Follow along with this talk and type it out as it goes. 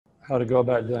How to go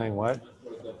about doing what?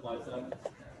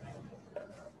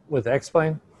 With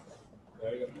X-Plane?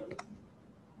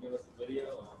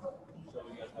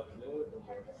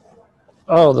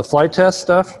 Oh, the flight test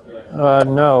stuff?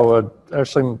 No,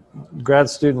 actually, grad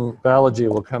student biology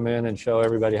will come in and show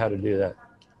everybody how to do that.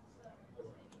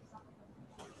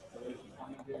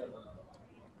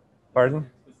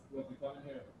 Pardon?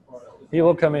 He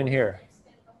will come in here.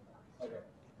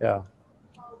 Yeah.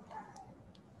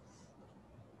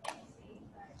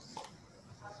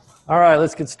 All right,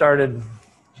 let's get started.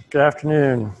 Good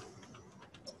afternoon.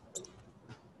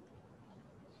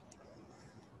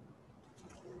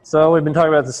 So we've been talking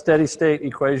about the steady state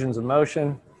equations of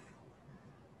motion.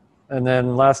 And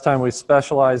then last time we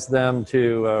specialized them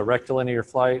to rectilinear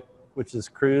flight, which is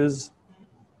cruise.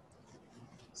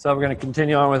 So we're going to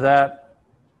continue on with that.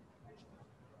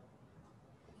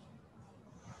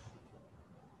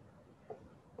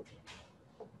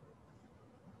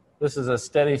 This is a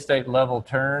steady state level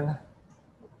turn,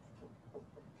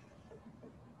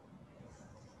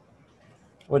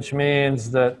 which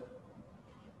means that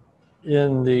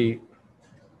in the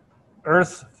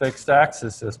Earth fixed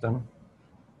axis system,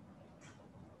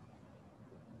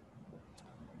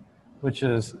 which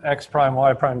is x prime,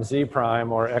 y prime, z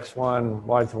prime, or x1,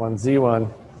 y1,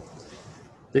 z1,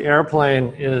 the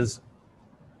airplane is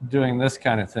doing this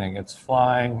kind of thing. It's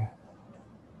flying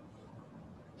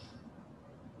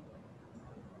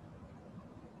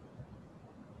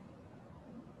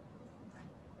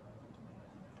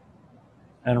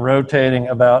and rotating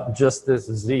about just this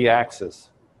z-axis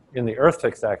in the Earth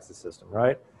fixed axis system,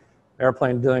 right?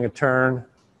 Airplane doing a turn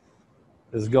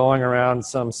is going around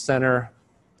some center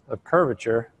of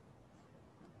curvature.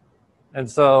 And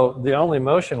so the only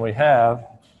motion we have,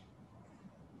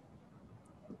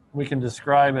 we can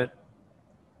describe it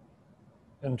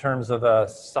in terms of a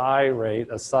psi rate,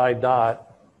 a psi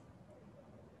dot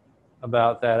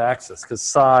about that axis, because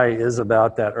psi is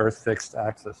about that Earth fixed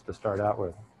axis to start out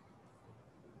with.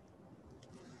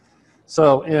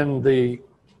 So in the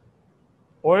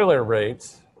Euler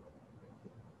rates,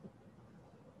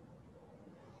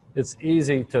 it's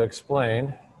easy to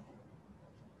explain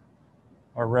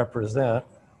or represent.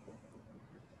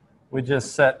 We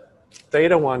just set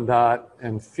theta 1 dot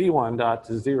and phi 1 dot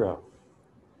to 0.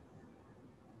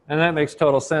 And that makes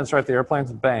total sense, right? The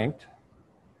airplane's banked,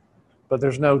 but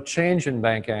there's no change in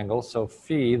bank angle, so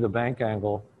phi, the bank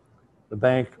angle, the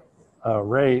bank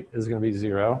rate is going to be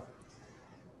 0.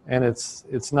 And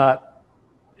it's not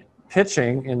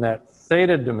pitching in that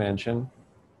theta dimension.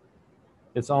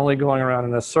 It's only going around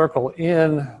in a circle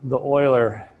in the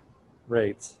Euler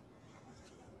rates.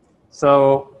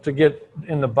 So to get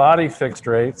in the body fixed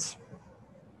rates,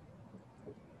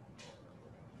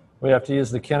 we have to use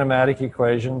the kinematic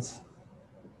equations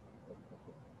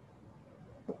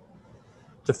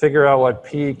to figure out what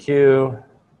P, Q,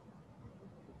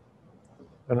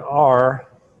 and R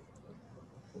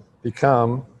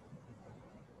become.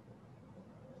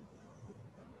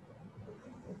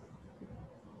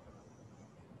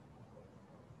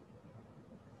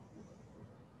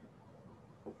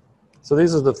 So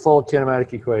these are the full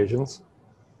kinematic equations.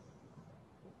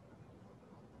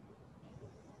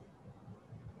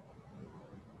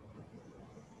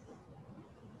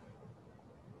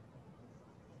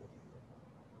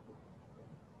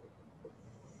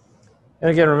 And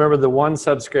again, remember the one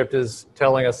subscript is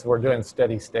telling us we're doing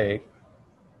steady state.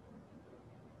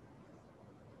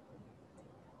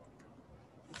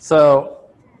 So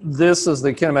this is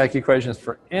the kinematic equations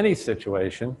for any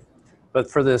situation, but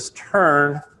for this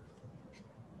turn,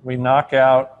 we knock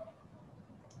out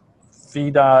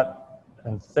phi dot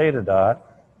and theta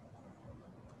dot,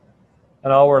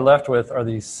 and all we're left with are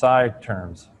these psi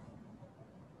terms.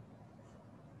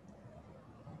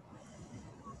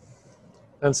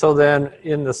 And so then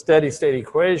in the steady state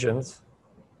equations,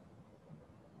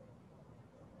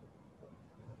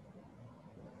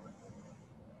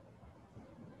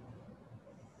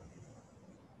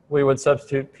 we would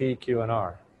substitute P, Q, and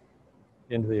R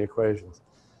into the equations.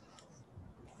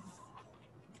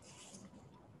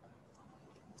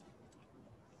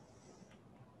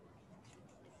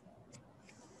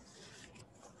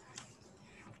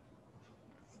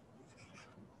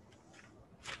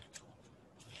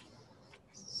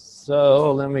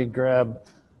 So let me grab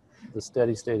the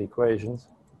steady state equations.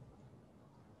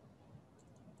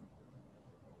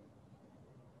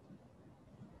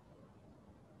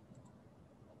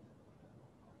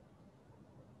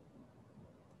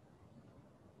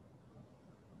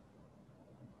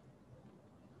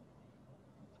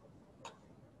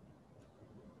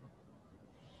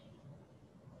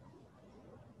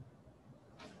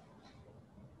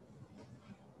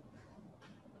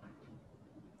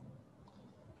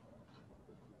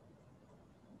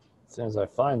 as soon as I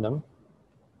find them.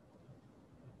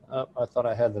 Oh, I thought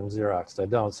I had them Xeroxed. I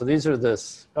don't. So these are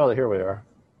this. Oh, here we are.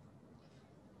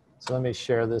 So let me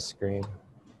share this screen.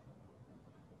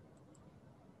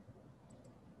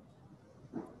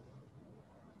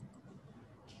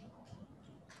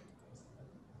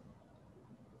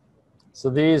 So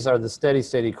these are the steady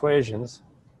state equations.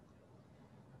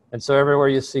 And so everywhere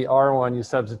you see R1, you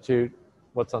substitute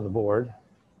what's on the board.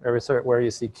 Everywhere you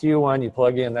see Q1, you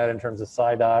plug in that in terms of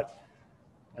psi dot,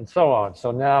 and so on.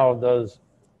 So now those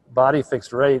body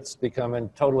fixed rates become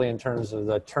totally in terms of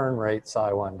the turn rate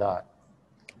psi 1 dot.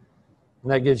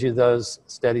 And that gives you those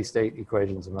steady state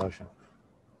equations of motion.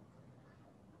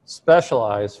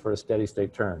 Specialized for a steady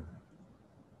state turn.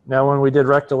 Now when we did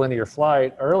rectilinear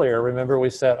flight earlier, remember we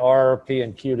set R, P,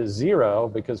 and Q to 0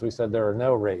 because we said there are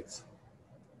no rates.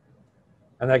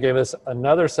 And that gave us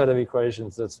another set of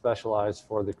equations that specialize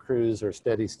for the cruise or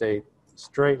steady state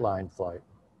straight line flight.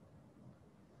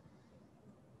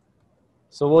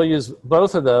 So we'll use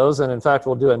both of those, and in fact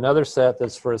we'll do another set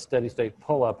that's for a steady state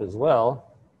pull-up as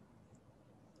well.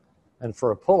 And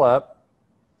for a pull-up,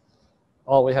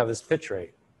 all we have is pitch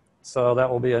rate. So that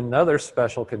will be another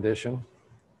special condition.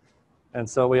 And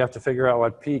so we have to figure out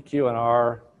what P, Q, and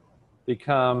R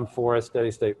become for a steady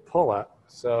state pull-up.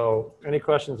 So any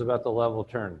questions about the level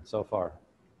turn so far?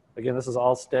 Again, this is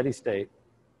all steady state.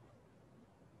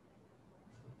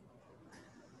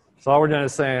 So all we're doing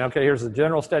is saying, okay, here's the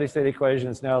general steady state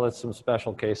equations. Now let's some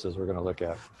special cases we're going to look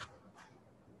at.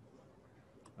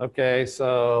 Okay,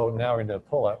 so now we're going to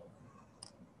pull up.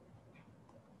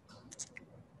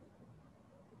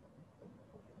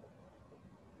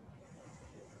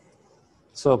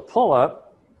 So pull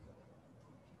up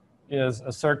is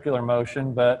a circular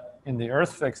motion, but in the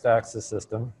Earth fixed axis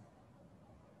system,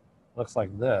 looks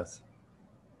like this.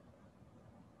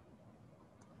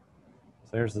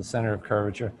 So here's the center of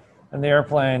curvature. And the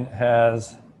airplane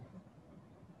has,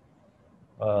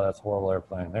 oh, that's a horrible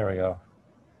airplane. There we go.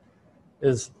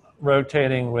 Is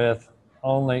rotating with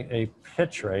only a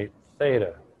pitch rate,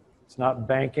 theta. It's not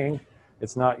banking.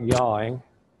 It's not yawing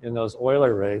in those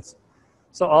Euler rates.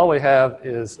 So all we have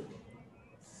is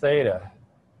theta.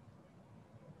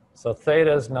 So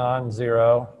theta is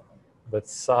non-zero, but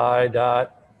psi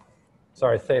dot,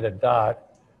 sorry, theta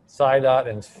dot, psi dot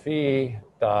and phi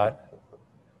dot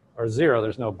are 0.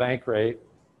 There's no bank rate.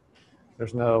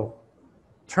 There's no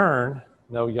turn,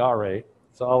 no yaw rate.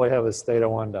 So all we have is theta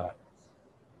 1 dot.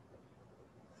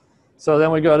 So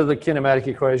then we go to the kinematic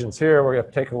equations here. We're going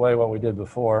to take away what we did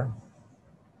before.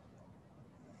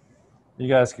 You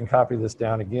guys can copy this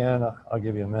down again. I'll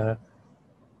give you a minute.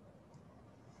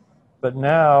 But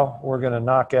now we're going to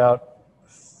knock out,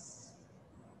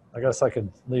 I guess I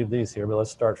could leave these here, but let's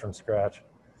start from scratch.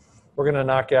 We're going to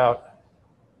knock out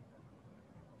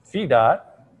phi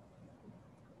dot,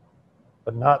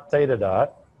 but not theta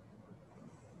dot.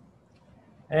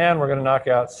 And we're going to knock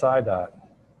out psi dot.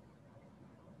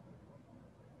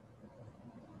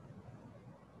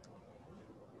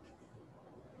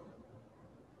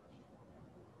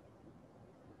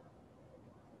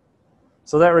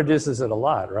 So that reduces it a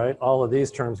lot, right? All of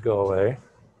these terms go away.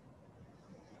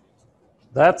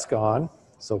 That's gone.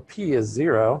 So P is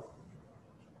 0.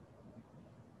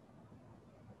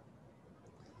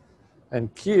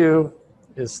 And Q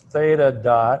is theta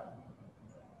dot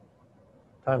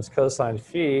times cosine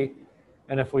phi.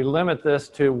 And if we limit this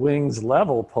to wings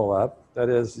level pull-up, that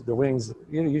is the wings,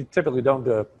 you typically don't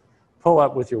do a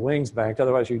pull-up with your wings banked.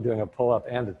 Otherwise, you're doing a pull-up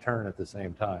and a turn at the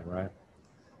same time, right?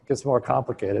 It gets more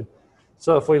complicated.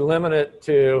 So if we limit it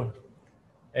to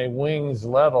a wings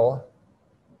level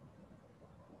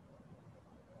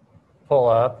pull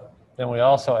up, then we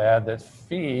also add that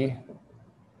phi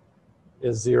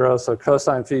is 0, so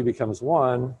cosine phi becomes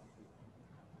 1.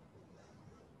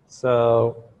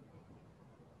 So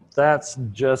that's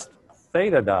just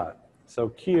theta dot. So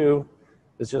Q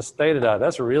is just theta dot.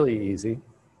 That's really easy.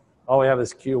 All we have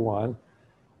is Q1.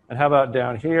 And how about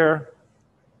down here?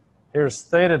 Here's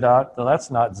theta dot. Well, that's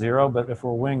not 0, but if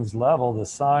we're wings level, the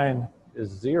sign is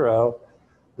 0.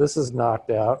 This is knocked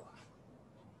out.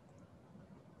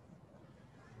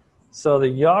 So the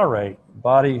yaw rate,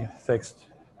 body fixed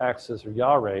axis or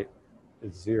yaw rate,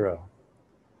 is 0.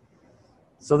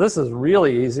 So this is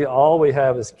really easy. All we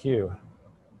have is Q.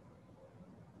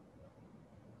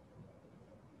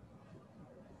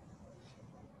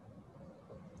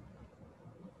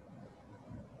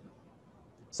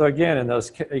 So again, in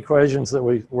those equations that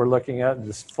we were looking at,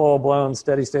 just full-blown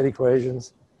steady state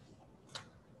equations,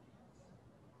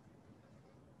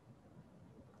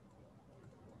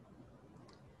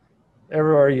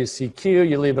 everywhere you see Q,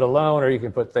 you leave it alone, or you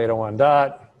can put theta 1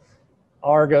 dot.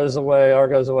 R goes away, R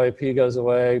goes away, P goes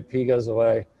away, P goes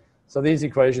away. So these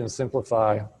equations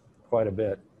simplify quite a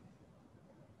bit.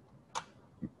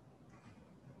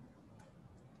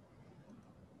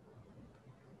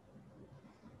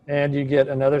 And you get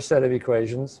another set of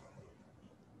equations.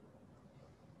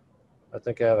 I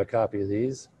think I have a copy of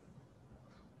these.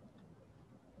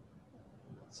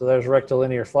 So there's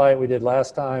rectilinear flight we did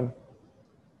last time.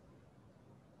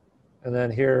 And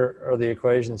then here are the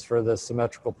equations for the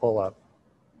symmetrical pull-up.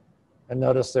 And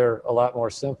notice they're a lot more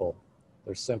simple.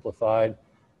 They're simplified.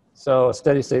 So a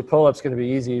steady state pull-up is going to be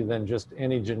easier than just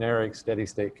any generic steady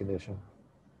state condition.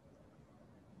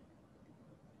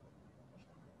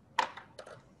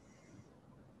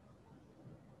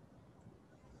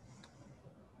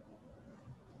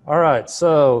 All right,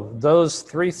 so those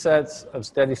three sets of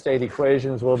steady state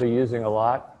equations we'll be using a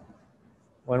lot.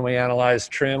 When we analyze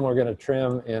trim, we're going to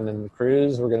trim in the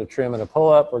cruise, we're going to trim in a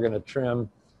pull-up, we're going to trim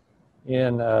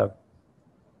in a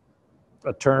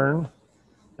turn,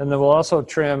 and then we'll also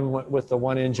trim with the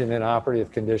one engine in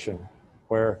operative condition,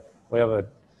 where we have a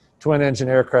twin engine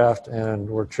aircraft and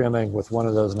we're trimming with one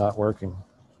of those not working.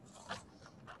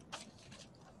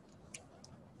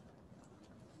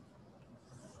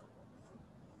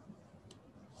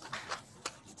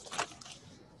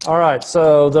 All right,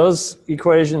 so those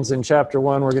equations in chapter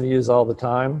 1 we're going to use all the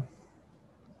time.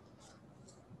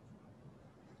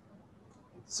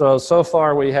 So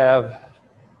far we have,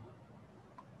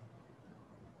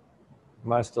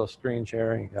 am I still screen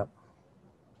sharing? Yep.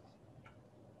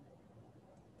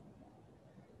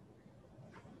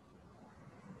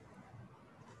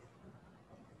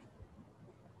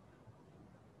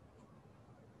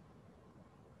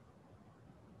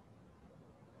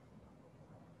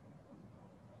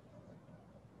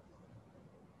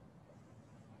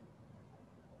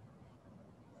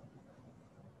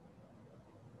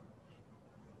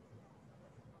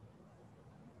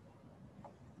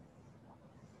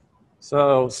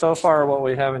 So far what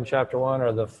we have in chapter 1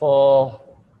 are the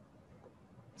full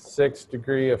 6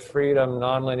 degree of freedom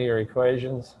nonlinear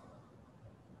equations.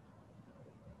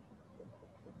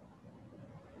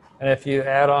 And if you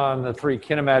add on the 3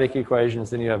 kinematic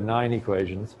equations, then you have 9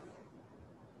 equations.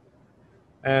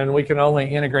 And we can only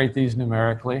integrate these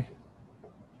numerically.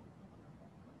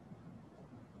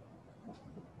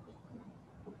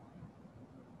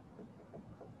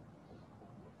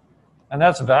 And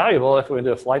that's valuable if we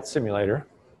do a flight simulator.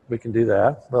 We can do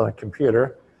that on a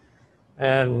computer.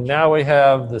 And now we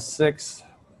have the 6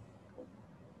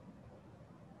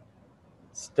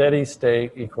 steady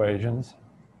state equations.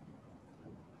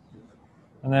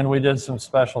 And then we did some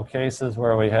special cases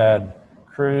where we had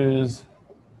cruise,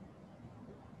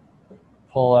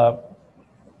 pull up,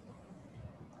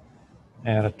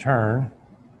 and a turn.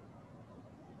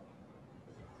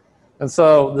 And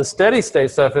so the steady state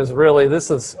stuff is really,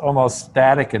 this is almost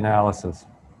static analysis,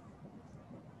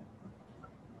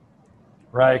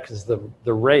 right? Because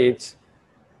the rates,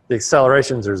 the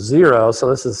accelerations are 0, so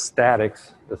this is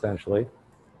statics, essentially.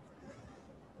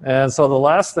 And so the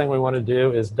last thing we want to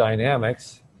do is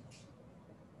dynamics.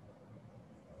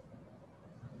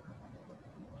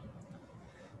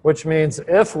 Which means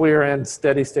if we're in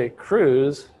steady state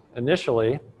cruise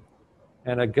initially,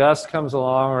 and a gust comes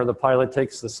along or the pilot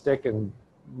takes the stick and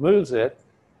moves it,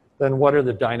 then what are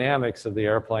the dynamics of the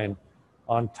airplane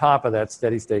on top of that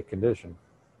steady state condition?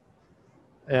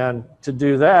 And to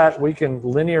do that, we can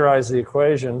linearize the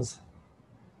equations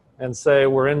and say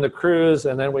we're in the cruise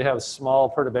and then we have small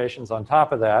perturbations on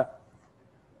top of that,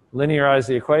 linearize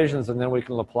the equations, and then we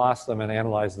can Laplace them and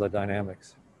analyze the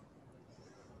dynamics.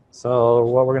 So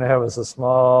what we're going to have is a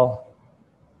small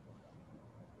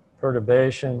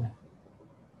perturbation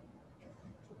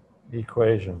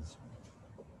equations.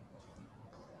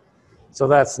 So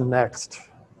that's next.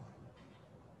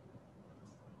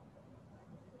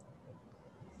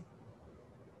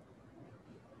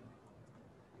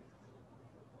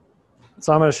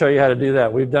 So I'm going to show you how to do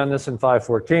that. We've done this in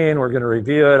 514. We're going to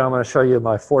review it. I'm going to show you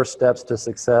my 4 steps to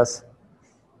success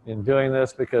in doing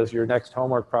this, because your next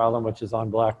homework problem, which is on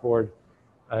Blackboard,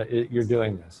 you're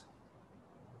doing this.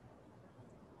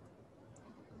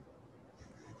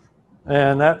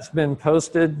 And that's been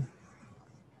posted.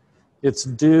 It's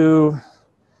due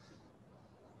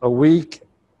a week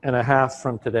and a half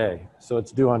from today. So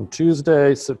it's due on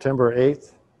Tuesday, September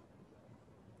 8th.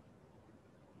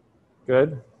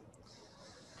 Good.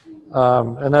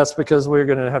 And that's because we're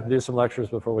going to have to do some lectures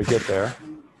before we get there.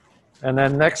 And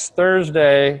then next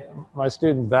Thursday, my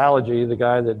student Balaji, the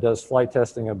guy that does flight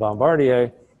testing at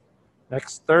Bombardier,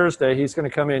 next Thursday, he's going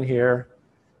to come in here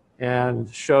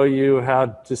and show you how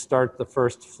to start the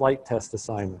first flight test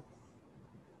assignment.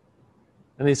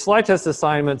 And these slide test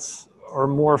assignments are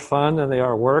more fun than they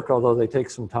are work, although they take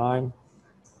some time.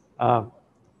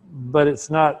 But it's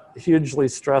not hugely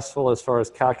stressful as far as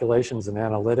calculations and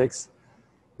analytics.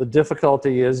 The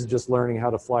difficulty is just learning how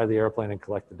to fly the airplane and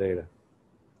collect the data.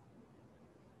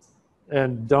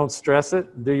 And don't stress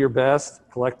it, do your best,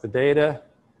 collect the data.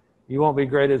 You won't be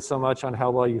graded so much on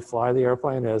how well you fly the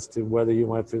airplane as to whether you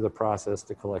went through the process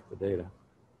to collect the data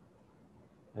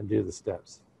and do the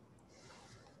steps.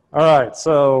 All right,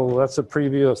 so that's a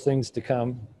preview of things to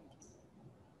come.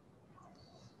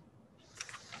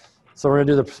 So we're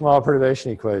gonna do the small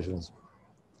perturbation equations.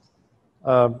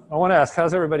 I wanna ask,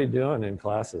 how's everybody doing in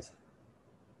classes?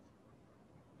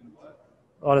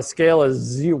 On a scale of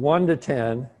 1 to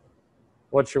 10,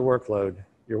 what's your workload,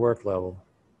 your work level?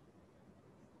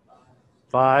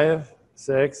 5,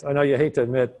 6? I know you hate to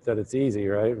admit that it's easy,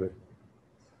 right? But,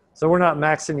 so we're not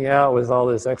maxing you out with all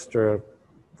this extra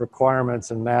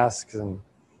requirements and masks, and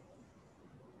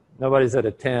nobody's at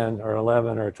a 10 or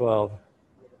 11 or 12.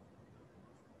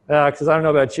 Yeah, because I don't know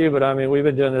about you, but I mean, we've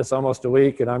been doing this almost a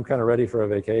week, and I'm kind of ready for a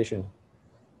vacation.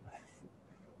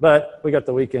 But we got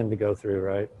the weekend to go through,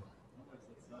 right?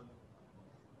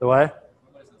 The what?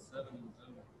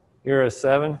 You're a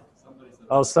 7?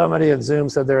 Oh, somebody in Zoom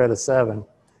said they're at a 7.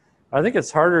 I think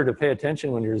it's harder to pay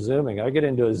attention when you're Zooming. I get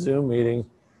into a Zoom meeting.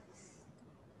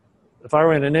 If I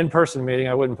were in an in-person meeting,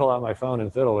 I wouldn't pull out my phone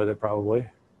and fiddle with it probably.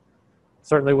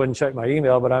 Certainly wouldn't check my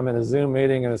email, but I'm in a Zoom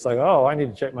meeting and it's like, oh, I need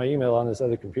to check my email on this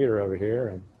other computer over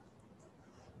here.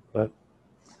 But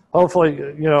hopefully,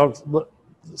 you know,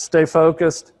 stay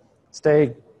focused,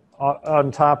 stay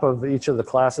on top of each of the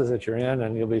classes that you're in,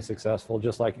 and you'll be successful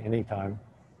just like any time.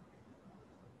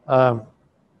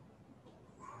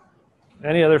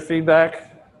 Any other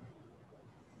feedback,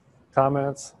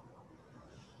 comments?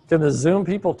 Can the Zoom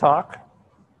people talk?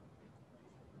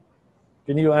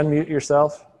 Can you unmute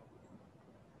yourself?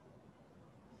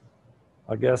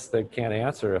 I guess they can't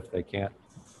answer if they can't.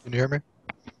 Can you hear me?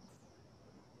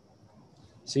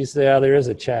 See, yeah, there is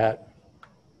a chat.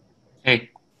 Hey.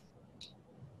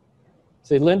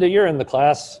 See, Linda, you're in the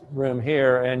classroom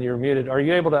here and you're muted. Are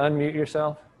you able to unmute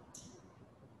yourself?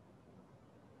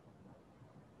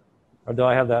 Or do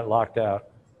I have that locked out?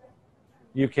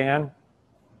 You can?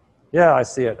 Yeah, I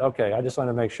see it. Okay, I just want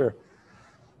to make sure.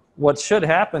 What should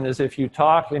happen is if you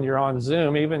talk and you're on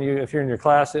Zoom, even if you're in your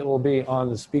class, it will be on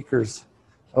the speakers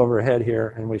overhead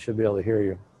here, and we should be able to hear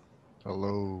you.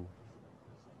 Hello.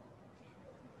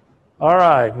 All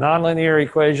right, nonlinear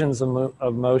equations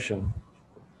of motion.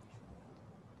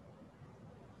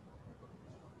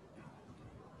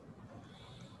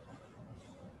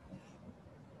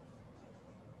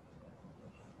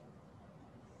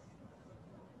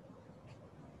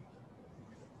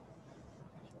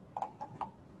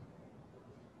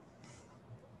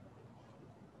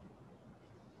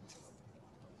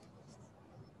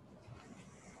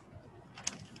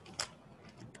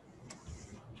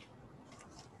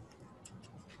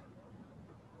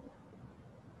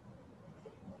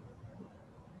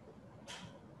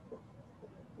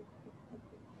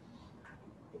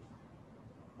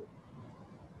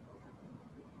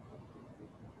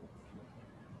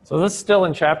 So this is still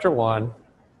in chapter 1.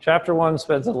 Chapter 1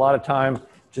 spends a lot of time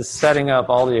just setting up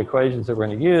all the equations that we're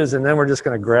going to use, and then we're just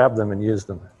going to grab them and use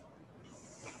them.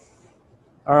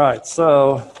 All right,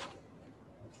 so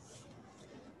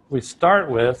we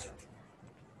start with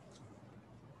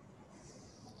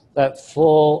that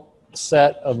full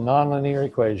set of nonlinear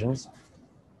equations.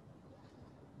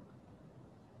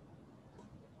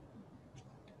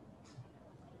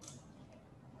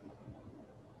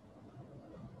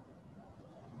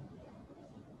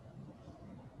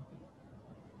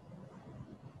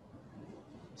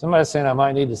 Somebody's saying I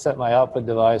might need to set my output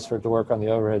device for it to work on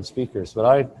the overhead speakers, but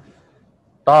I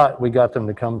thought we got them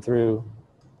to come through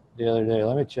the other day.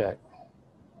 Let me check.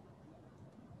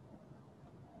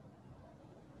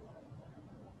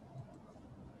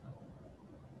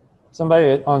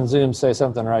 Somebody on Zoom say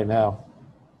something right now.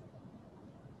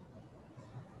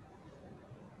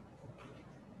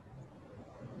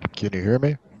 Can you hear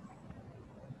me?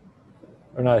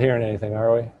 We're not hearing anything,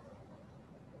 are we?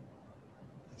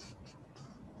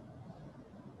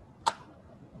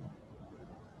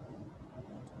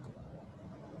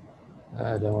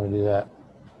 I don't want to do that.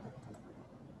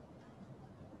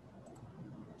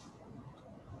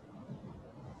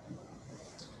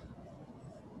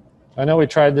 I know we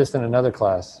tried this in another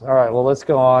class. All right, well, let's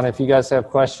go on. If you guys have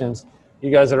questions,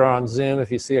 you guys that are on Zoom,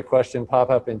 if you see a question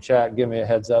pop up in chat, give me a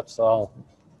heads up so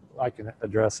I can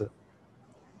address it.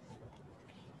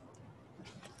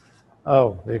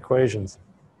 Oh, the equations.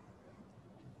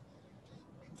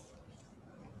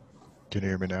 Can you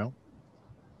hear me now?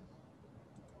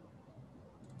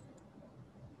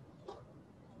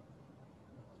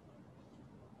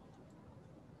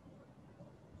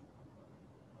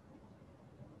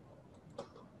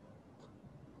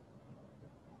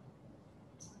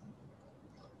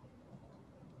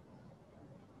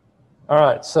 All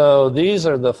right, so these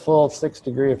are the full 6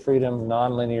 degree of freedom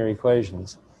nonlinear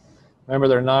equations. Remember,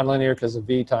 they're nonlinear because of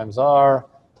V times R,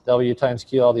 W times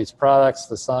Q, all these products,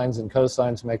 the sines and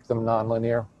cosines make them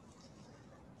nonlinear.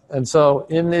 And so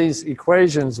in these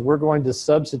equations, we're going to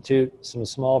substitute some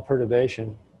small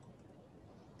perturbation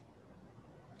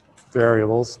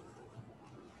variables.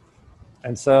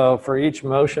 And so for each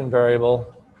motion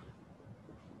variable,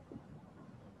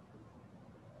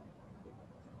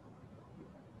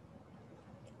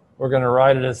 we're going to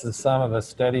write it as the sum of a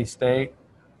steady state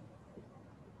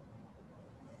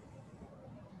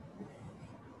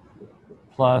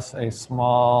plus a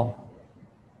small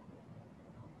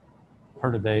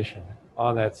perturbation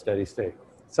on that steady state.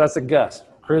 So that's a gust.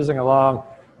 Cruising along,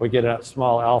 we get a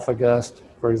small alpha gust,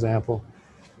 for example.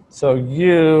 So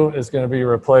U is going to be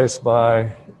replaced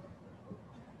by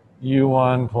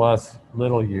U1 plus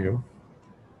little u.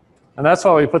 And that's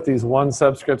why we put these 1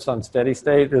 subscripts on steady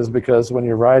state, is because when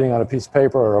you're writing on a piece of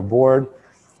paper or a board,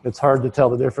 it's hard to tell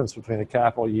the difference between a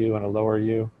capital U and a lower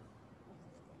u.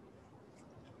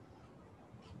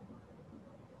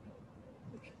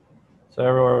 So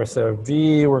everywhere we say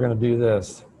V, we're going to do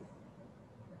this.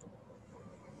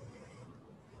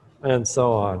 And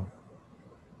so on.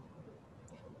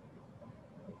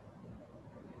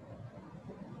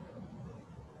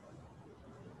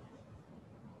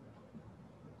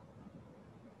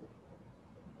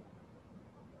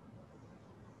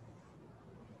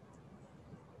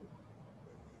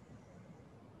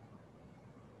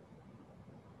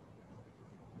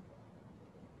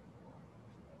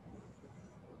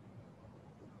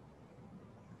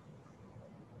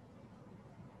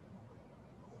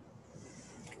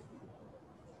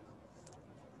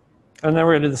 And then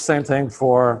we're going to do the same thing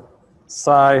for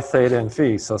psi, theta, and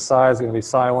phi. So psi is going to be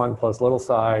psi1 plus little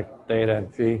psi, theta,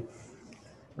 and phi.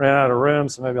 Ran out of room,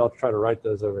 so maybe I'll try to write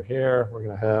those over here. We're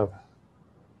going to have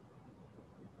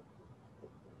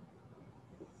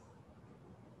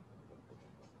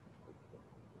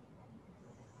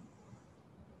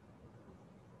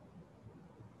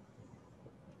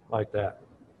like that.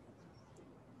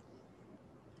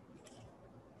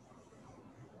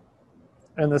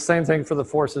 And the same thing for the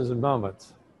forces and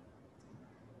moments.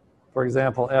 For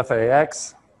example,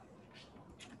 FAX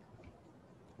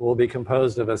will be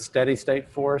composed of a steady state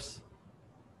force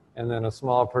and then a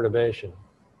small perturbation.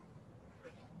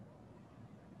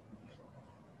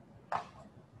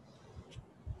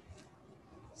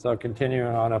 So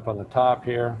continuing on up on the top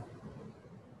here.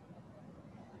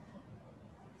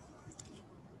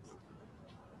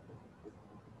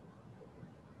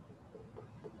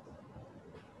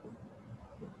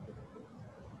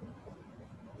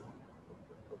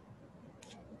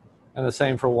 And the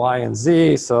same for Y and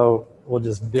Z, so we'll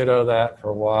just ditto that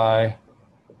for Y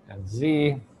and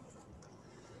Z.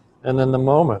 And then the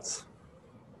moments.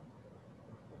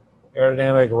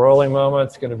 Aerodynamic rolling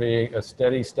moment's going to be a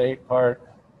steady state part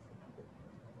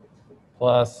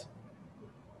plus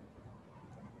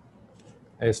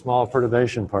a small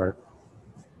perturbation part.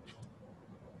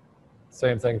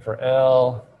 Same thing for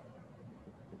L,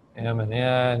 M, and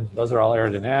N. Those are all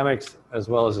aerodynamics as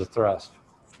well as the thrust.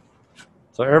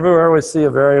 So everywhere we see a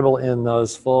variable in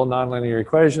those full nonlinear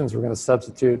equations, we're going to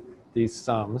substitute these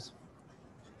sums.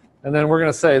 And then we're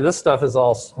going to say this stuff is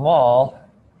all small.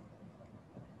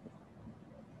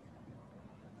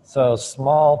 So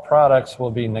small products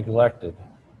will be neglected.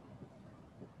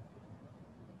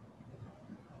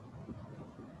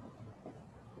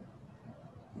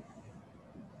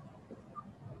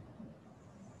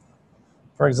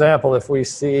 For example, if we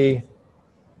see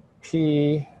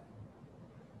P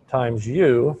times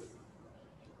U,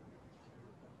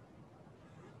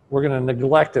 we're going to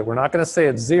neglect it. We're not going to say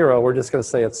it's 0. We're just going to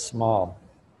say it's small.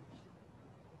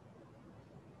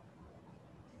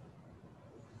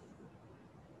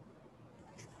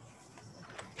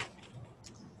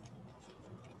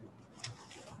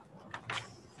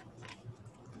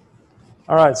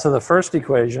 All right, so the first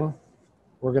equation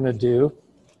we're going to do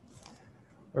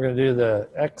the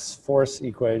X force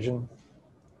equation.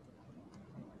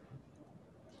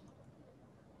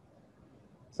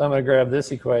 So I'm going to grab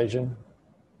this equation.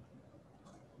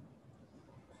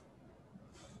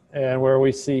 And where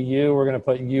we see U, we're going to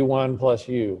put U1 plus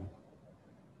U.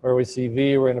 Where we see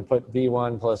V, we're going to put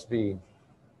V1 plus V.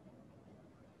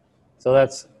 So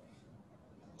that's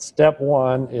step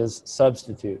 1 is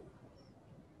substitute.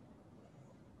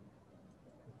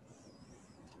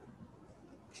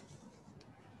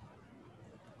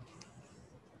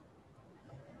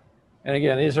 And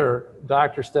again, these are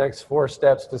Dr. Steck's 4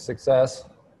 steps to success,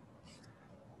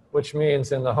 which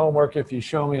means in the homework, if you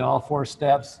show me all 4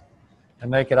 steps and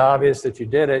make it obvious that you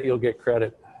did it, you'll get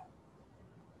credit.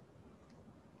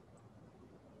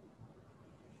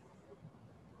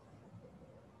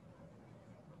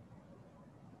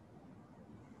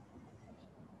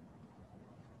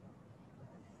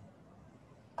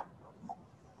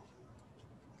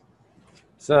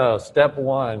 So step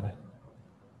 1.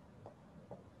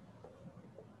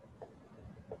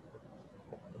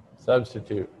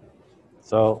 Substitute.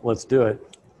 So let's do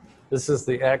it. This is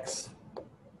the X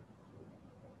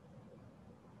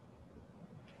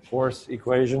force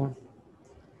equation.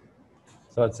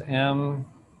 So it's M,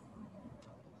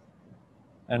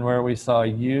 and where we saw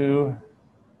U,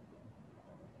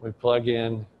 we plug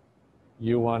in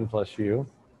U1 plus U.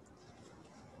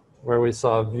 Where we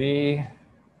saw V,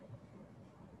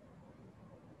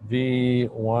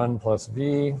 V1 plus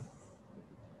V,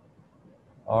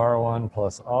 R1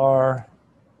 plus R.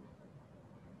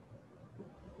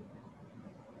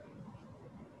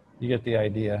 You get the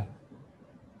idea.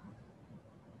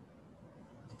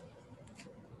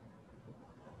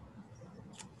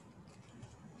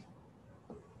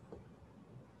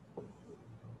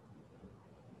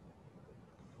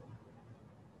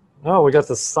 Oh, we got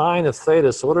the sine of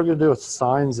theta. So what are we going to do with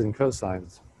sines and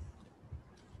cosines?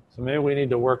 So maybe we need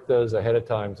to work those ahead of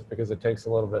time because it takes a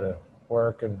little bit of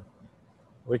work, and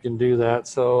we can do that.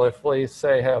 So if we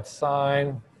say have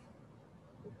sine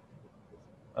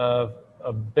of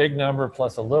a big number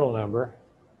plus a little number,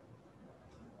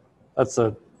 that's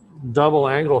a double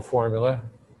angle formula.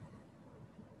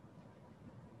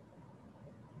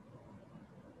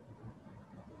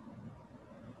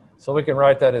 So we can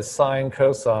write that as sine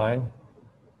cosine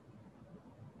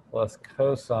plus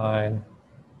cosine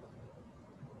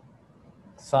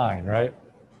sine, right?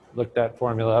 Look that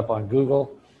formula up on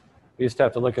Google. We used to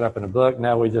have to look it up in a book.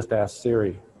 Now we just ask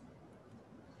Siri.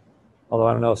 Although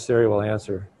I don't know if Siri will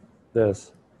answer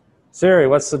this. Siri,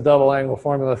 what's the double angle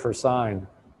formula for sine?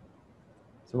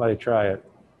 Somebody try it.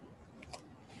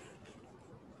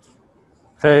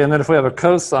 Okay, and then if we have a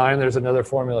cosine, there's another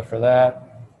formula for that.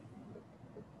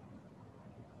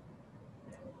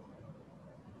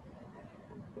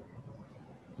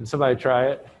 Did somebody try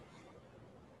it?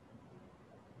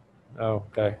 Oh,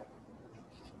 okay.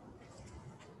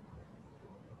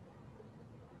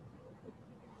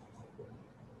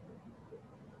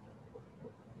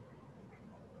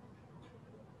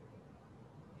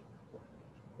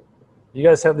 You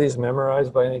guys have these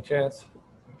memorized by any chance?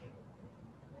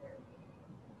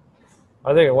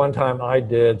 I think at one time I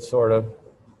did, sort of.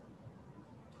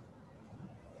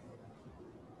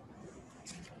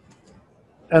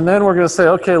 And then we're going to say,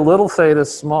 okay, little theta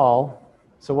is small.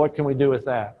 So what can we do with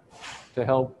that to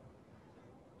help?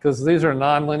 Because these are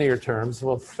nonlinear terms.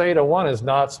 Well, theta 1 is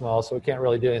not small, so we can't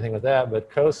really do anything with that. But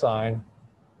cosine,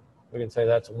 we can say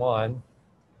that's 1.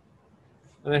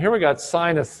 And then here we got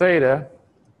sine of theta.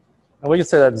 And we can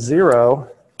say that's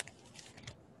 0.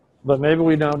 But maybe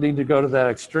we don't need to go to that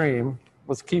extreme.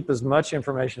 Let's keep as much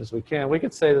information as we can. We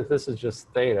could say that this is just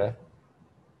theta.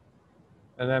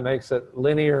 And that makes it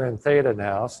linear in theta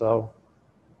now, so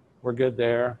we're good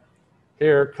there.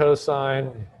 Here,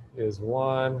 cosine is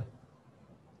 1,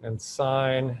 and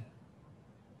sine,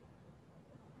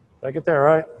 did I get that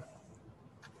right?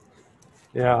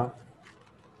 Yeah.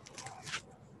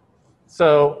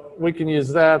 So we can use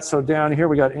that. So down here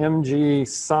we got mg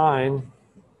sine.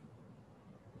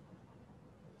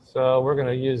 So we're going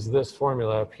to use this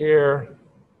formula up here.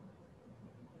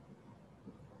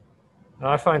 Now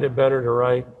I find it better to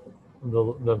write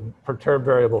the perturbed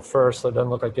variable first, so it doesn't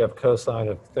look like you have cosine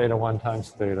of theta 1 times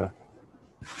theta.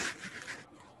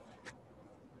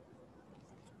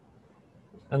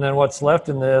 And then what's left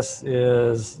in this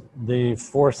is the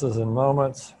forces and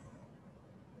moments.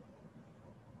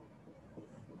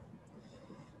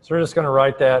 So we're just going to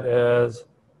write that as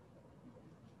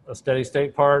a steady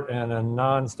state part and a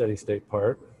non-steady state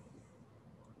part.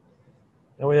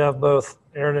 And we have both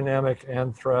aerodynamic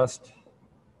and thrust.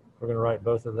 We're going to write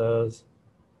both of those.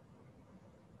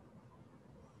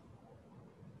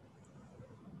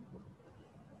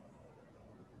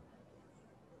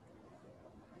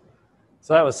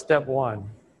 So that was step 1.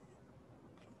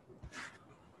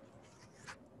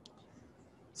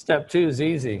 Step 2 is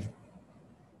easy.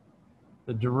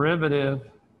 The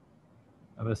derivative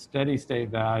of a steady state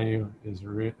value is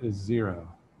 0.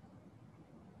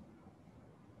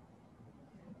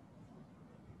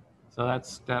 So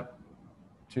that's step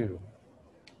 2.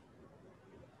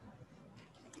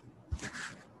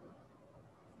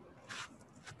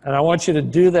 And I want you to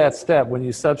do that step. When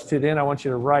you substitute in, I want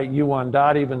you to write U1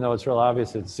 dot, even though it's real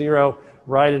obvious it's 0.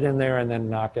 Write it in there and then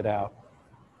knock it out.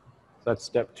 So that's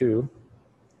step 2.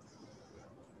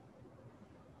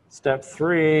 Step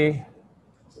 3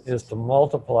 is to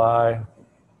multiply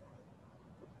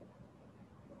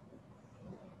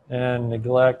and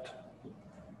neglect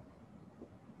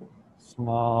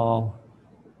small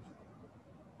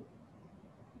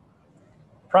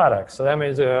products. So that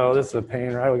means, oh, this is a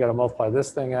pain, right? We got to multiply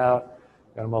this thing out.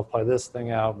 Got to multiply this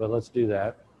thing out, but let's do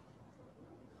that.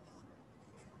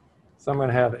 So I'm going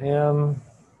to have M.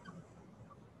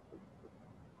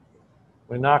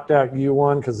 We knocked out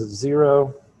U1 because it's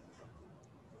 0.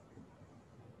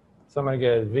 So I'm going to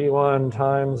get V1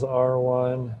 times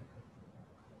R1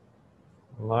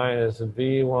 minus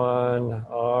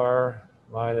V1 R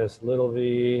minus little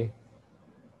v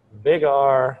big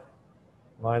R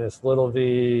minus little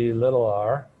v little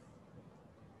r.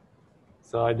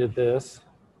 So I did this.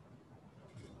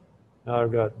 Now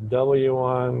I've got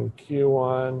W1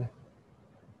 Q1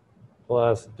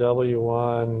 plus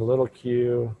W1 little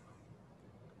q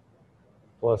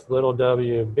plus little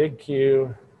w big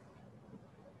Q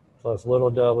plus little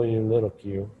w little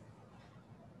q.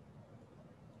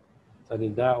 So I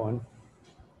did that one.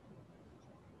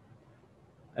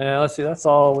 And let's see, that's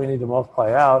all we need to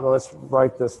multiply out. Well, let's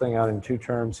write this thing out in 2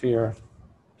 terms here.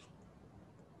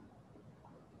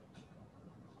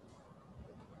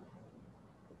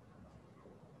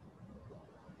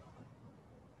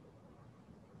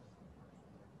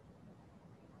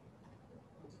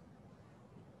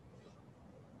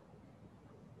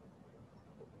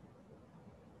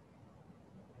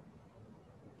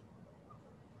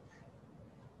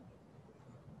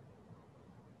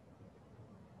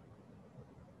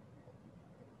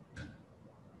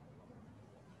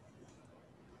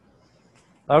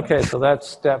 Okay, so that's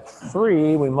step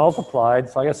 3. We multiplied,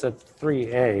 so I guess that's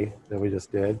 3a that we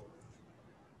just did.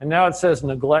 And now it says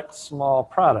neglect small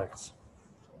products.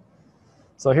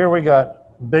 So here we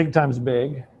got big times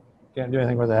big. Can't do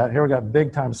anything with that. Here we got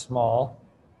big times small.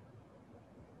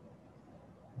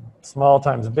 Small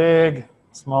times big,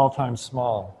 small times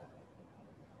small.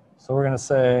 So we're going to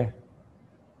say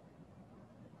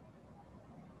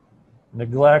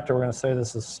neglect, or we're going to say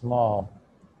this is small.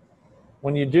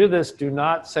 When you do this, do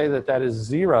not say that that is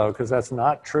 0, because that's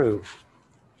not true.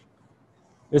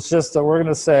 It's just that we're going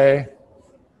to say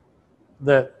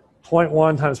that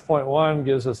 0.1 times 0.1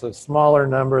 gives us a smaller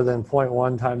number than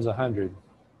 0.1 times 100.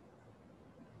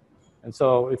 And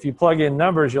so if you plug in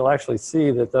numbers, you'll actually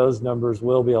see that those numbers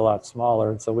will be a lot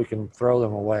smaller, and so we can throw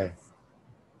them away.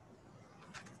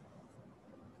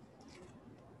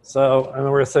 So, and then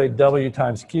we're going to say W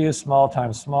times Q, small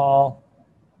times small.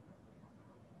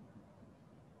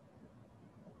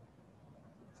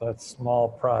 So that's small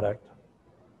product.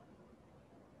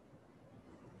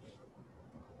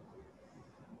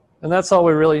 And that's all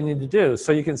we really need to do.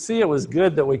 So you can see it was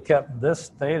good that we kept this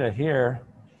theta here,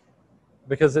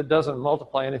 because it doesn't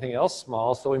multiply anything else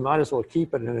small, so we might as well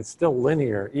keep it, and it's still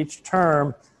linear. Each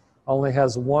term only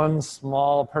has one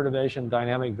small perturbation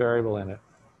dynamic variable in it.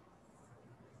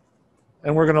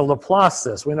 And we're going to Laplace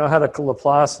this. We know how to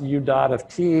Laplace u dot of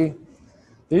t.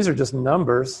 These are just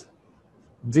numbers.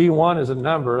 V1 is a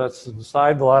number. That's the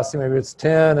side velocity. Maybe it's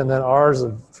 10, and then r is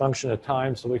a function of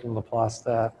time, so we can Laplace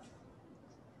that.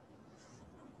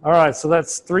 All right, so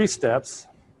that's 3 steps.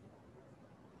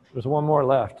 There's one more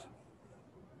left.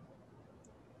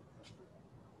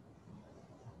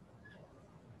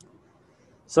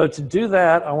 So to do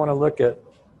that, I want to look at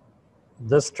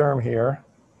this term here,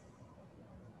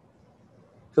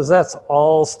 because that's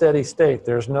all steady state.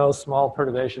 There's no small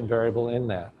perturbation variable in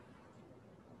that.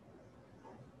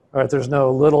 All right, there's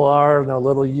no little r, no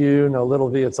little u, no little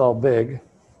v, it's all big.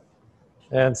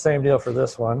 And same deal for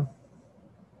this one.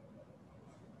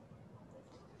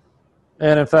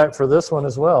 And in fact, for this one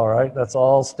as well, right? That's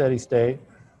all steady state.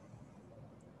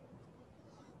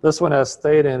 This one has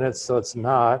theta in it, so it's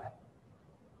not.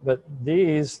 But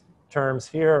these terms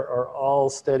here are all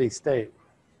steady state.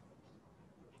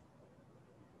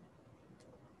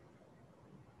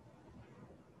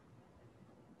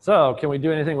 So can we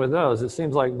do anything with those? It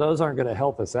seems like those aren't going to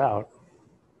help us out.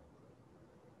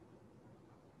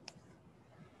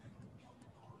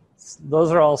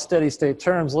 Those are all steady state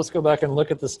terms. Let's go back and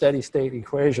look at the steady state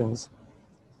equations.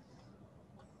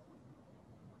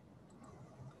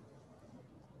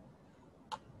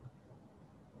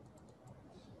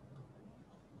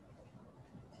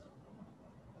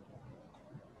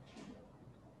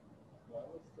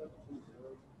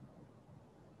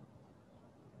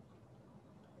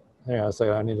 Hang on a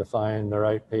second, I need to find the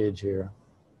right page here.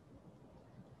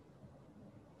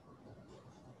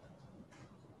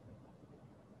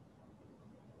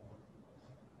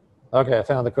 Okay, I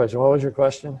found the question. What was your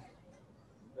question?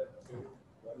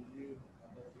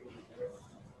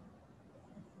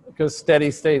 Because steady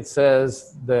state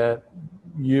says that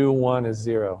U1 is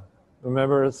 0.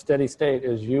 Remember, steady state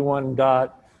is U1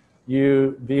 dot,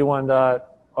 U, V1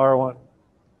 dot, R1,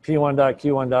 P1 dot,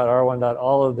 Q1 dot, R1 dot,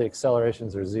 all of the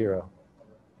accelerations are 0.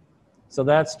 So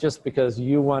that's just because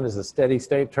U1 is a steady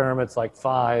state term, it's like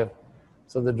 5.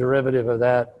 So the derivative of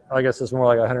that, I guess it's more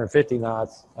like 150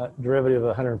 knots. Derivative of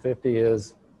 150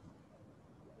 is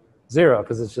 0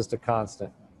 because it's just a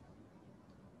constant.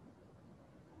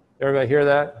 Everybody hear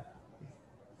that?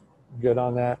 Good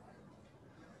on that?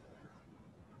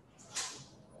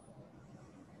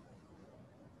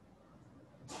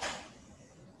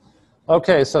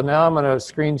 Okay, so now I'm going to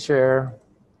screen share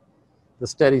the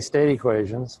steady state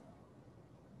equations.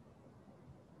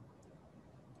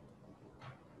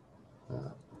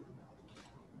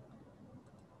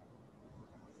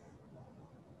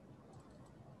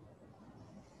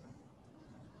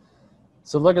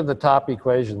 So look at the top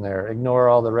equation there. Ignore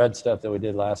all the red stuff that we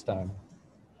did last time.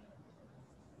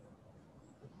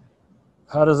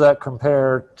 How does that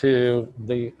compare to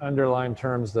the underlying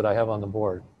terms that I have on the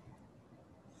board?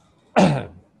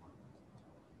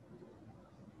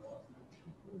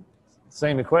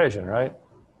 Same equation, right?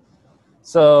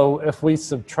 So if we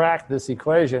subtract this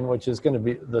equation, which is going to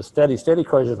be the steady state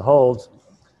equation holds,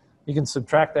 you can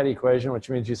subtract that equation, which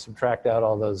means you subtract out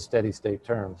all those steady state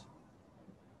terms.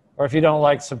 Or if you don't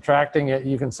like subtracting it,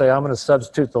 you can say, I'm going to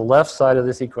substitute the left side of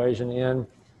this equation in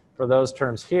for those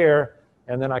terms here,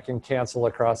 and then I can cancel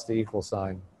across the equal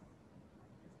sign.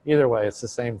 Either way, it's the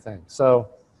same thing. So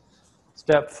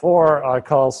step 4, I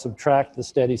call subtract the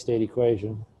steady state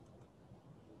equation.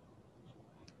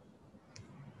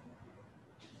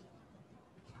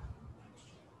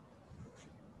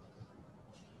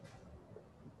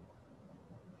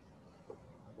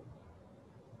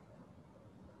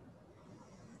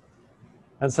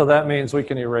 And so that means we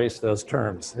can erase those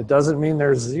terms. It doesn't mean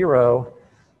there's 0.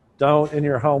 Don't in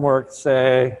your homework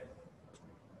say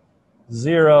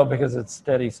 0 because it's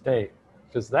steady state,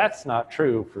 because that's not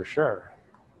true for sure.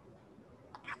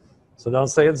 So don't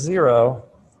say it's 0,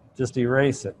 just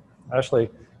erase it. Actually,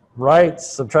 write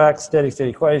subtract steady state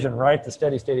equation, write the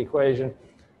steady state equation,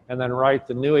 and then write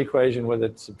the new equation with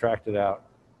it subtracted out.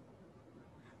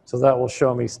 So that will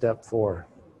show me step 4.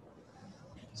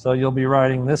 So you'll be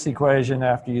writing this equation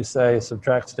after you say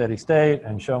subtract steady state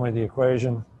and show me the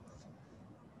equation.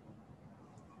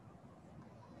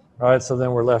 All right, so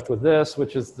then we're left with this,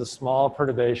 which is the small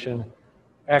perturbation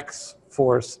X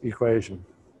force equation.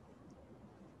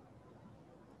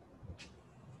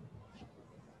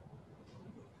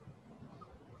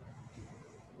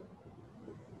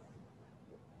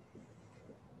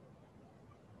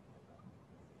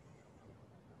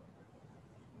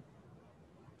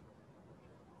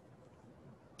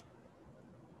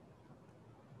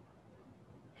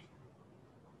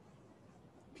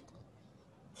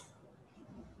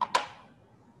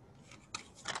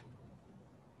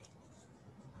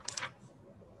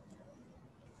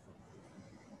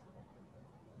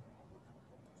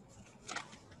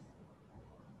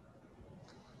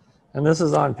 And this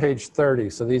is on page 30.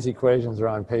 So these equations are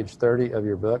on page 30 of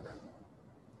your book.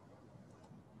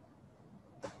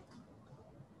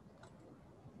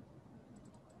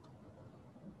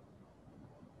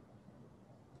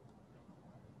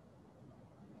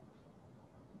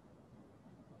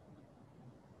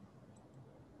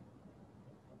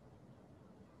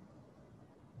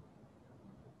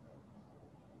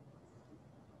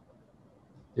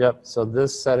 Yep, so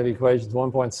this set of equations,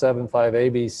 1.75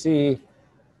 ABC,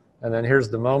 and then here's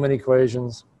the moment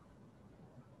equations.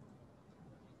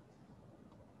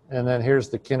 And then here's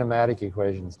the kinematic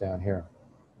equations down here.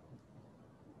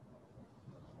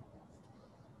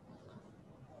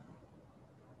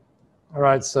 All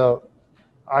right, so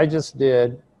I just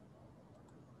did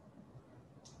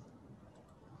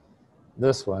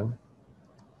this one.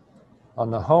 On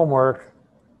the homework,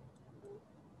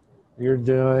 you're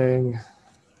doing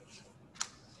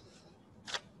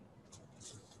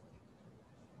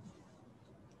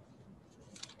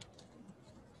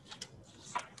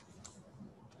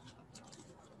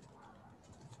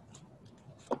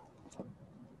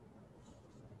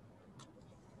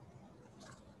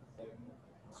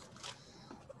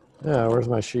yeah, where's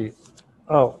my sheet?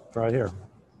 Oh, right here.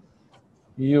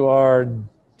 You are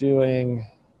doing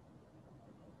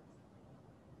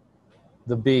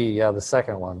the B, yeah, the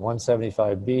second one,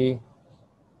 175B.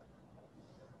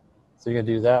 So you're going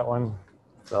to do that one.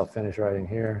 So I'll finish writing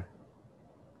here.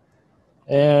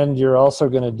 And you're also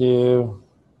going to do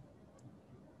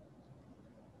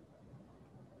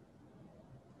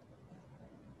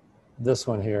this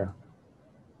one here.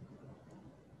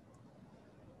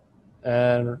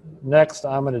 And next,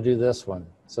 I'm going to do this one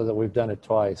so that we've done it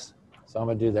twice. So I'm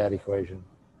going to do that equation.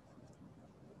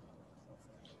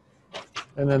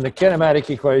 And then the kinematic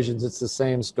equations, it's the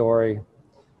same story.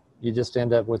 You just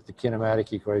end up with the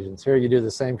kinematic equations. Here you do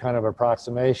the same kind of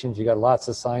approximations. You got lots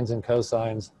of sines and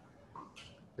cosines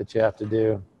that you have to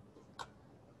do.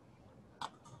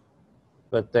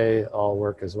 But they all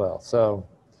work as well. So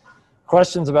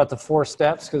questions about the 4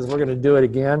 steps, because we're going to do it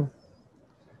again.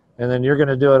 And then you're going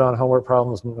to do it on homework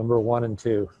problems number 1 and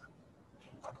 2.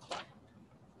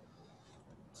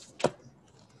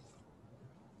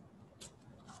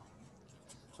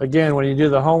 Again, when you do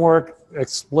the homework,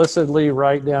 explicitly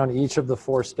write down each of the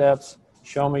 4 steps.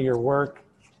 Show me your work.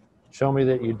 Show me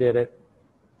that you did it.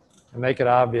 And make it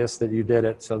obvious that you did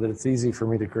it so that it's easy for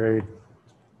me to grade.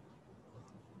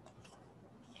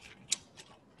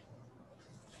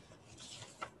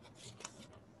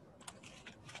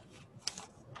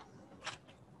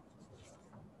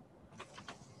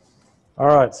 All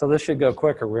right, so this should go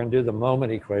quicker. We're going to do the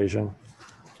moment equation.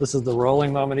 This is the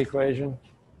rolling moment equation.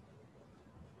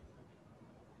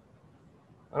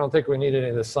 I don't think we need any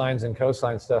of the sines and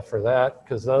cosine stuff for that,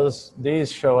 because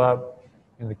these show up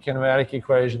in the kinematic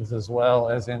equations as well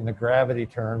as in the gravity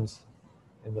terms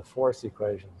in the force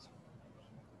equations.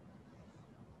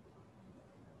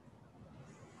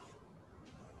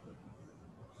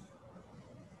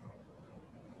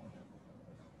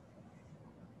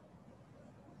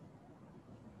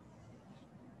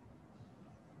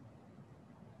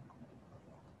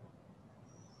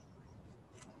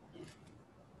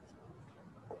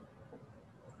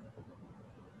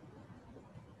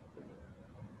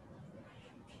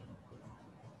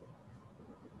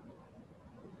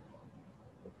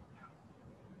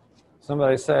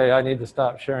 Somebody say, I need to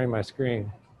stop sharing my screen.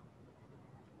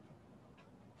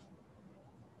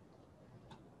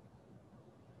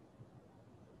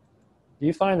 Do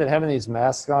you find that having these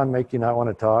masks on make you not want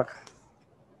to talk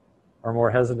or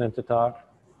more hesitant to talk?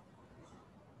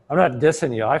 I'm not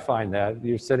dissing you. I find that.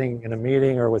 You're sitting in a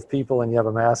meeting or with people and you have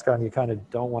a mask on, you kind of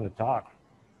don't want to talk.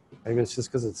 Maybe it's just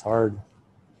because it's hard.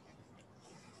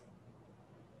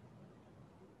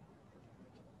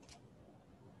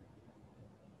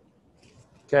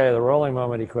 Okay, the rolling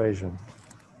moment equation.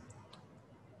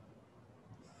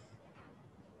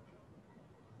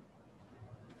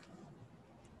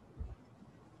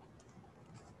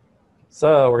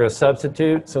 So we're going to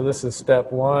substitute. So this is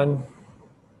step 1.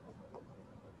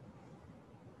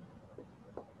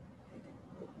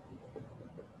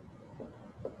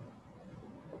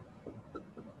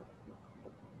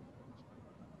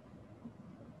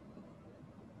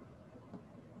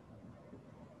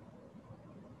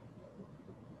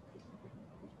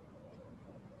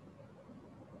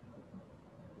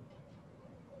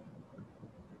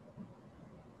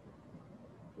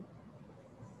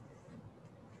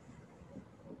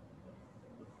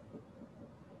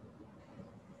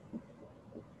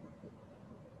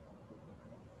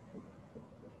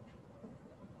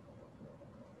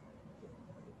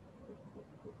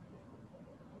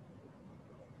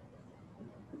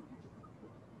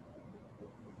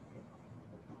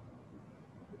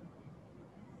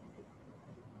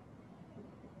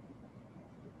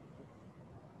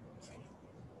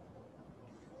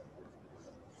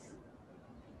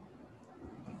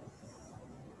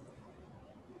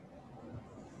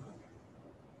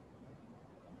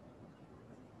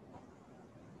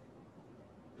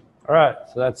 All right,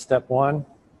 so that's step 1.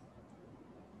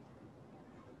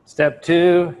 Step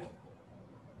 2,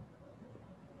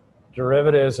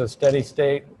 derivatives of steady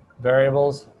state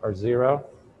variables are 0.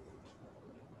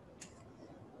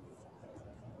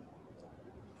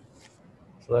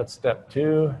 So that's step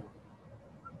 2.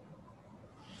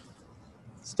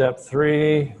 Step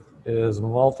 3 is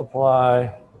multiply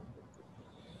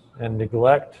and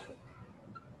neglect.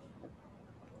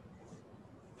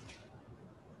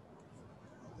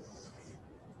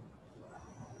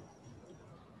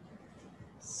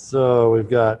 So we've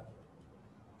got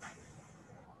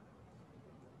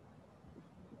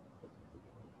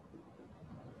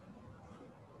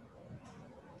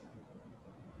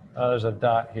there's a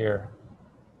dot here.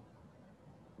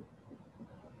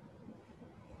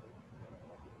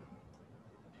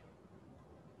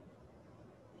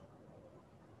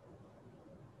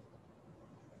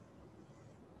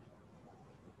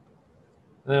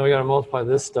 And then we got to multiply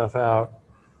this stuff out.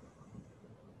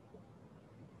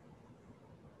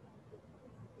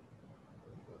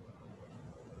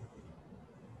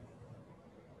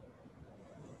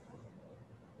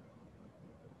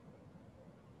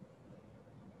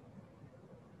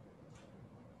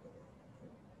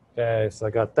 Okay, so I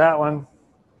got that one.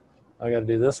 I got to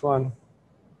do this one.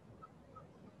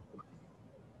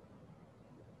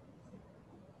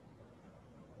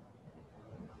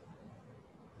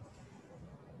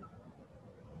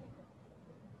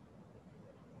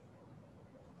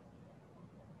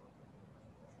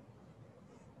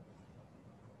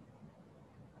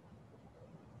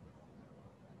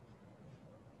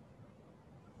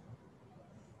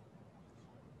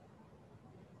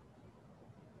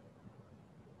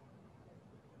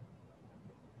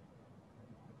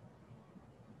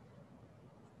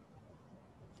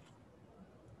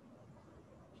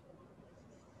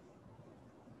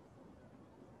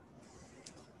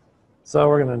 So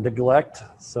we're going to neglect.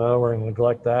 So we're going to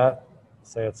neglect that.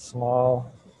 Say it's small.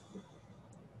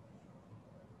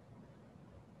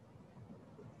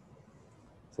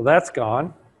 So that's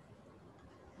gone.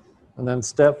 And then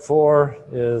step 4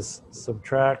 is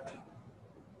subtract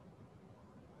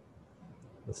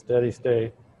the steady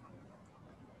state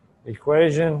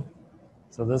equation.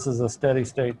 So this is a steady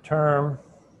state term.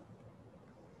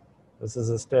 This is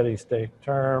a steady state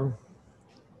term.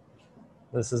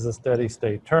 This is a steady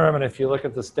state term. And if you look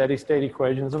at the steady state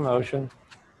equations of motion,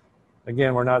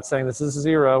 again, we're not saying this is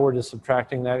 0. We're just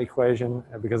subtracting that equation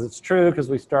because it's true because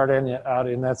we start out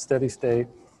in that steady state.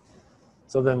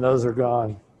 So then those are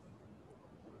gone.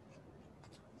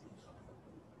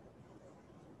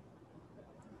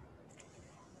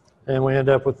 And we end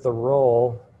up with the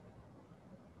roll,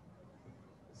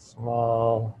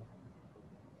 small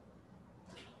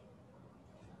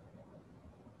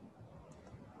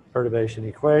perturbation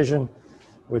equation,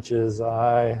 which is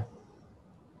I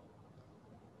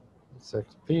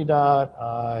x p dot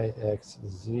I x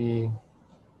z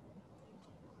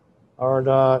r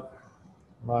dot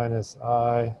minus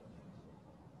I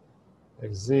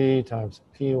x z times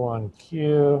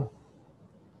P1Q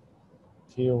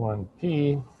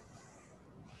Q1P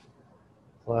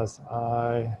plus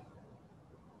I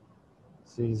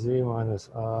CZ minus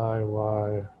I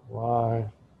Y Y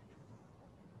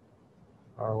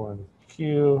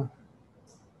R1Q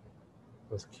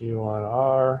plus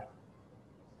Q1R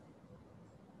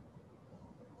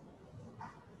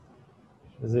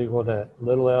is equal to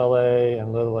little LA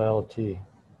and little LT.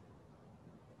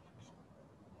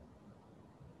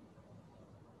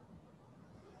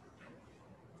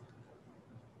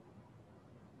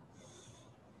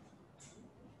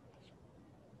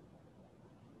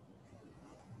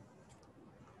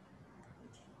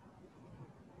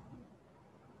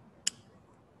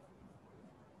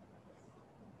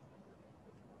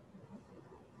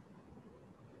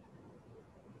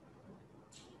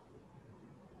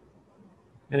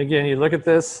 And again, you look at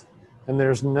this, and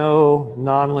there's no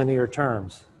nonlinear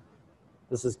terms.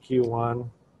 This is Q1,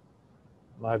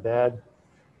 my bad.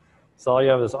 So all you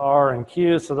have is R and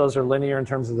Q, so those are linear in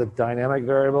terms of the dynamic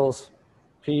variables,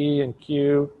 P and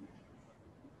Q,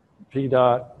 P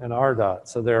dot and R dot.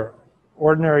 So they're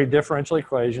ordinary differential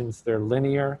equations, they're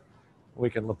linear, we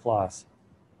can Laplace. Is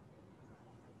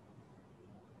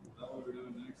that what we're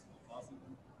doing next?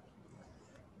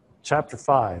 Chapter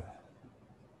 5.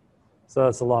 So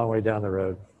that's a long way down the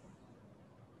road.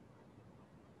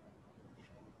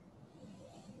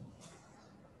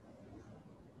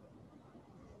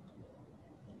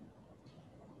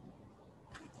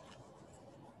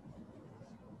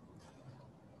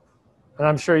 And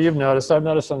I'm sure you've noticed, I've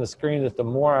noticed on the screen that the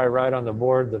more I write on the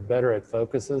board, the better it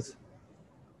focuses.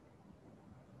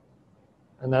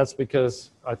 And that's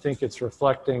because I think it's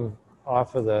reflecting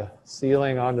off of the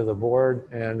ceiling onto the board,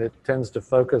 and it tends to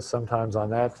focus sometimes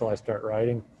on that till I start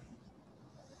writing.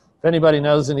 If anybody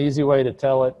knows an easy way to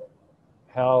tell it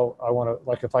how I want to,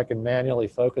 like if I can manually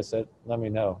focus it, let me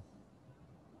know.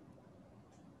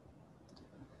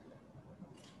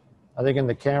 I think in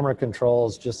the camera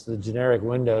controls, just the generic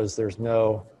windows, there's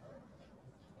no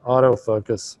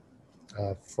autofocus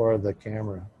for the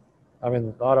camera. I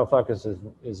mean, autofocus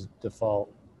is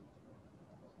default.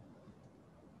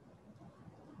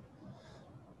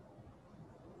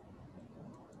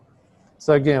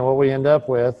 So again, what we end up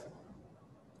with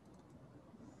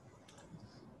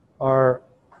are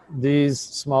these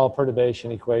small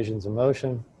perturbation equations of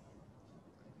motion,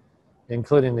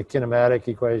 including the kinematic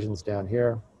equations down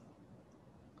here.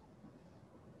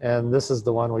 And this is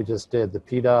the one we just did, the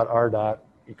P dot R dot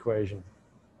equation.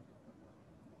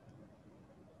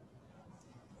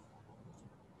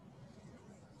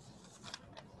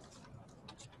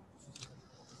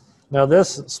 Now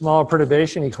this small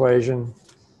perturbation equation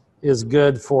is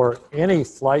good for any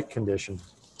flight condition.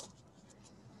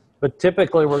 But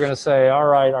typically we're going to say, all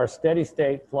right, our steady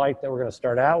state flight that we're going to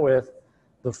start out with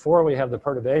before we have the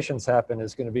perturbations happen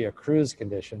is going to be a cruise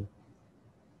condition.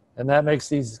 And that makes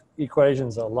these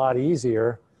equations a lot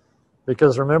easier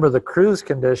because remember the cruise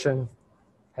condition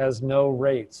has no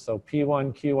rates. So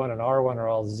P1, Q1, and R1 are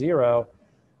all 0.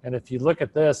 And if you look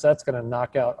at this, that's going to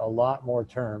knock out a lot more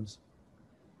terms.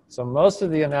 So most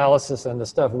of the analysis and the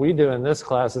stuff we do in this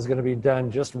class is going to be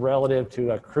done just relative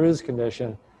to a cruise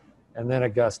condition, and then a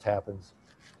gust happens.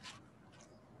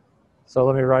 So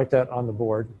let me write that on the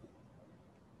board.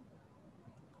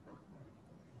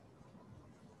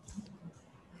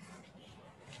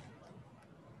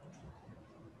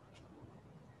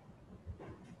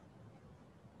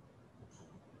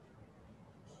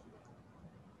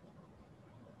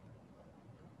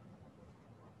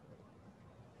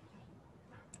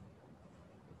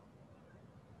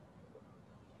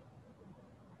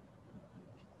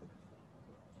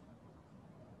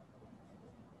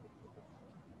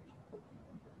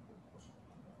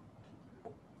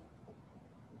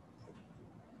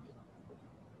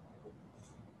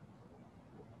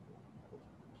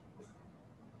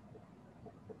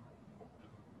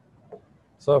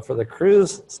 So for the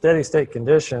cruise steady state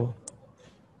condition,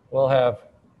 we'll have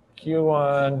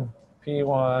Q1,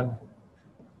 P1,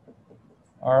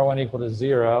 R1 equal to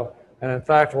 0. And in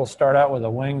fact, we'll start out with a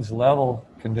wings level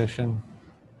condition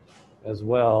as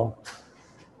well.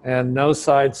 And no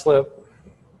side slip.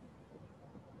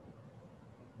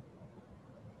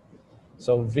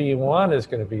 So V1 is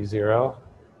going to be 0.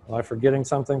 Am I forgetting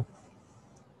something?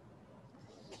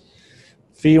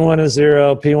 V1 is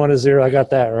 0, P1 is 0. I got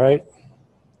that, right?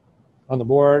 On the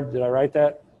board, did I write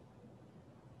that?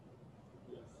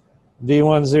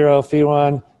 V1, 0,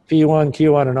 P1,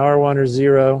 Q1, and R1 are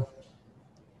 0.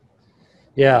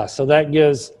 Yeah, so that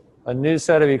gives a new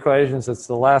set of equations. It's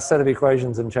the last set of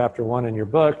equations in chapter 1 in your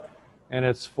book, and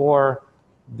it's for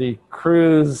the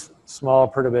cruise small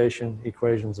perturbation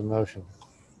equations of motion.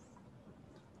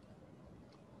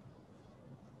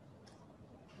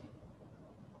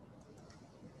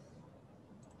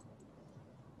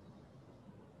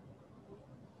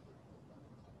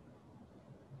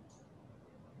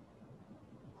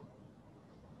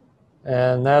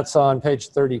 And that's on page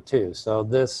 32. So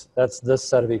that's this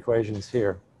set of equations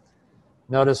here.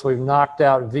 Notice we've knocked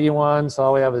out V1, so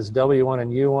all we have is W1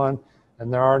 and U1,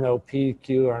 and there are no P,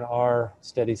 Q, or R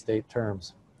steady state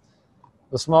terms.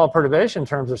 The small perturbation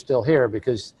terms are still here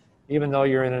because even though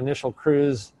you're in initial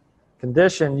cruise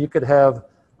condition, you could have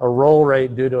a roll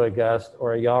rate due to a gust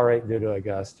or a yaw rate due to a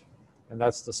gust, and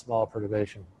that's the small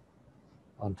perturbation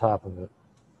on top of it.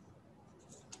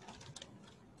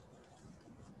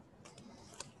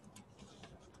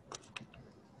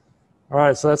 All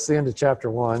right, so that's the end of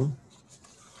chapter 1.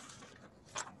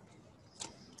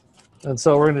 And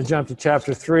so we're going to jump to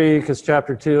chapter 3 because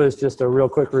chapter 2 is just a real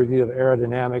quick review of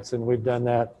aerodynamics, and we've done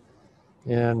that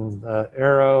in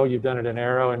Aero. You've done it in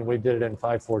Aero, and we did it in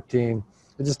 514.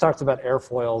 It just talks about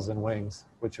airfoils and wings,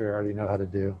 which we already know how to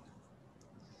do.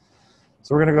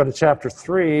 So we're going to go to chapter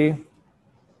 3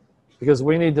 because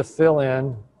we need to fill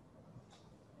in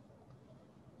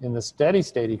the steady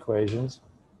state equations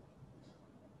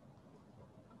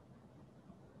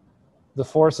the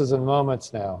forces and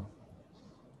moments now.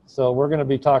 So we're going to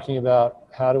be talking about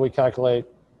how do we calculate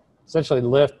essentially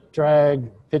lift,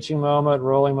 drag, pitching moment,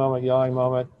 rolling moment, yawing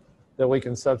moment that we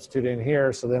can substitute in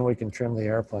here so then we can trim the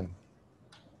airplane.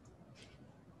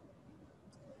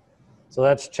 So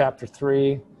that's chapter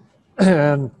 3.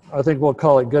 And I think we'll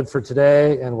call it good for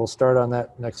today, and we'll start on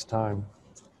that next time.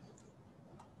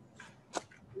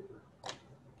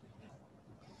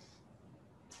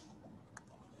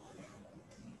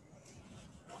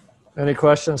 Any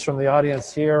questions from the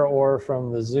audience here or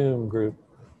from the Zoom group?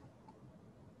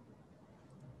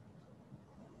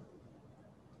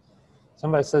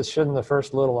 Somebody says, shouldn't the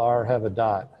first little r have a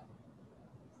dot?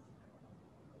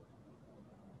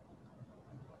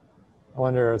 I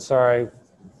wonder, sorry,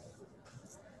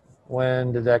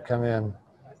 when did that come in?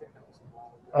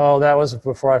 Oh, that was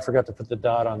before I forgot to put the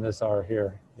dot on this r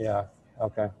here. Yeah,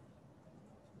 okay.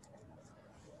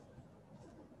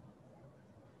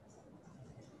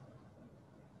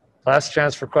 Last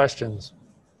chance for questions.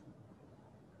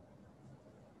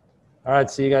 All right,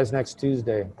 see you guys next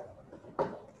Tuesday.